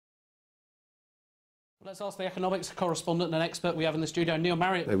Let's ask the economics correspondent and expert we have in the studio, Neil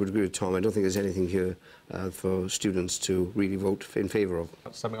Marriott. I would agree with Tom. I don't think there's anything here for students to really vote in favour of.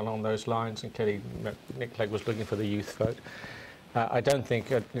 Something along those lines, and clearly Nick Clegg was looking for the youth vote. I don't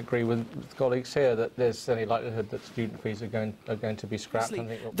think I agree with colleagues here that there's any likelihood that student fees are going to be scrapped. I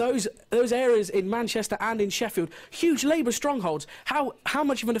think those areas in Manchester and in Sheffield, huge Labour strongholds. How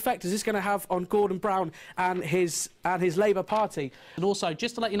much of an effect is this going to have on Gordon Brown and his Labour Party? And also,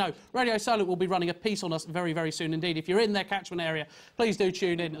 just to let you know, Radio Silent will be running a piece on us very, very soon indeed. If you're in their catchment area, please do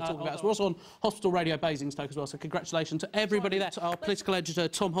tune in and talk about us. We're also on Hospital Radio Basingstoke as well, so congratulations to everybody there. Our political editor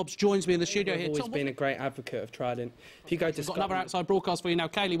Tom Hobbs joins me in the studio here. I've always been a great advocate of Trident. If you go to Scotland, outside broadcast for you now.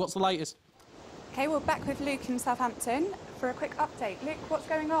 Kaylee, what's the latest? OK, we're back with Luke in Southampton for a quick update. Luke, what's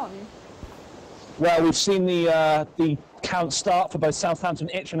going on? Well, we've seen the count start for both Southampton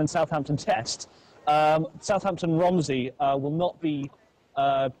Itchen and Southampton Test. Southampton Romsey will not be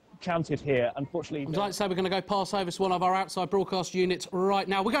counted here, unfortunately. I'd like to say we're going to go pass over to one of our outside broadcast units right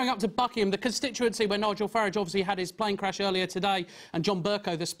now. We're going up to Buckingham, the constituency where Nigel Farage obviously had his plane crash earlier today, and John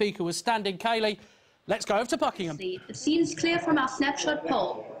Bercow, the Speaker, was standing. Kaylee, let's go over to Buckingham. It seems clear from our snapshot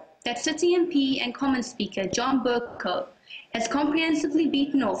poll that City MP and Commons Speaker John Bercow has comprehensively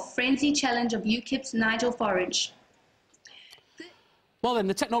beaten off frenzied challenge of UKIP's Nigel Farage. Well then,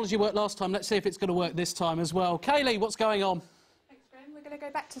 the technology worked last time. Let's see if it's going to work this time as well. Kaylee, what's going on? Thanks, Graham. We're going to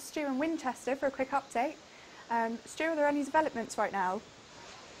go back to Stu and Winchester for a quick update. Stu, are there any developments right now?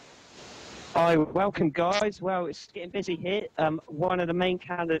 Hi, welcome guys. Well, it's getting busy here. One of the main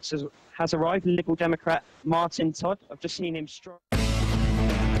candidates has arrived, Liberal Democrat Martin Todd. I've just seen him strong.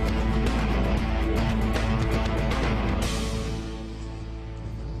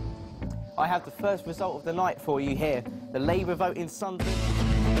 I have the first result of the night for you here. The Labour vote in Sunderland.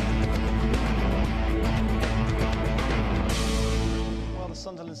 The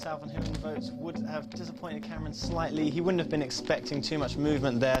Sunderland South and Hill votes would have disappointed Cameron slightly. He wouldn't have been expecting too much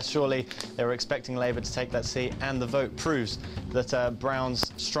movement there. Surely they were expecting Labour to take that seat, and the vote proves that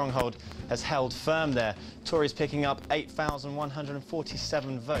Brown's stronghold has held firm there. Tories picking up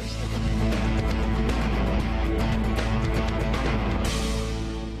 8,147 votes.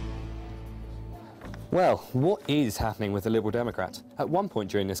 Well, what is happening with the Liberal Democrats? At one point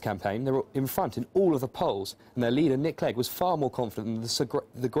during this campaign, they were in front in all of the polls, and their leader, Nick Clegg, was far more confident than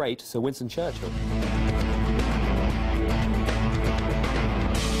the great Sir Winston Churchill.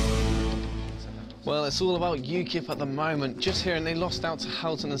 Well, it's all about UKIP at the moment. Just hearing they lost out to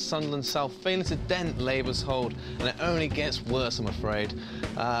Houghton and Sunderland South, failing to dent Labour's hold, and it only gets worse, I'm afraid.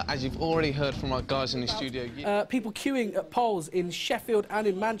 As you've already heard from our guys in the studio... people queuing at polls in Sheffield and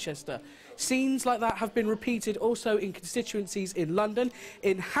in Manchester. Scenes like that have been repeated also in constituencies in London.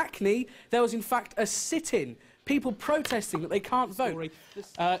 In Hackney, there was in fact a sit-in. People protesting that they can't vote.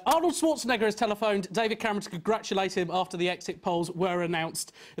 Arnold Schwarzenegger has telephoned David Cameron to congratulate him after the exit polls were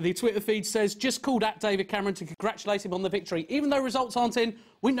announced. The Twitter feed says, just called at David Cameron to congratulate him on the victory. Even though results aren't in,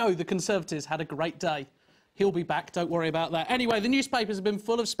 we know the Conservatives had a great day. He'll be back, don't worry about that. Anyway, the newspapers have been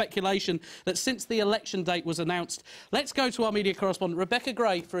full of speculation that since the election date was announced. Let's go to our media correspondent, Rebecca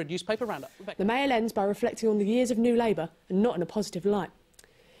Gray, for a newspaper roundup. Rebecca. The Mail ends by reflecting on the years of New Labour and not in a positive light.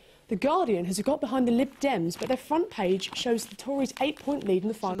 The Guardian has got behind the Lib Dems, but their front page shows the Tories' 8-point lead in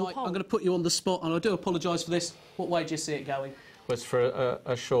the final poll. I'm going to put you on the spot, and I do apologise for this. What way do you see it going? Well, it's for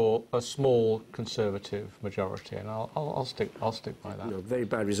a small Conservative majority, and I'll stick by that. You know, very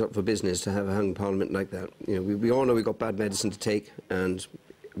bad result for business to have a hung parliament like that. You know, we all know we've got bad medicine to take, and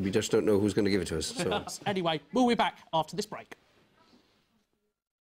we just don't know who's going to give it to us. So. Anyway, we'll be back after this break.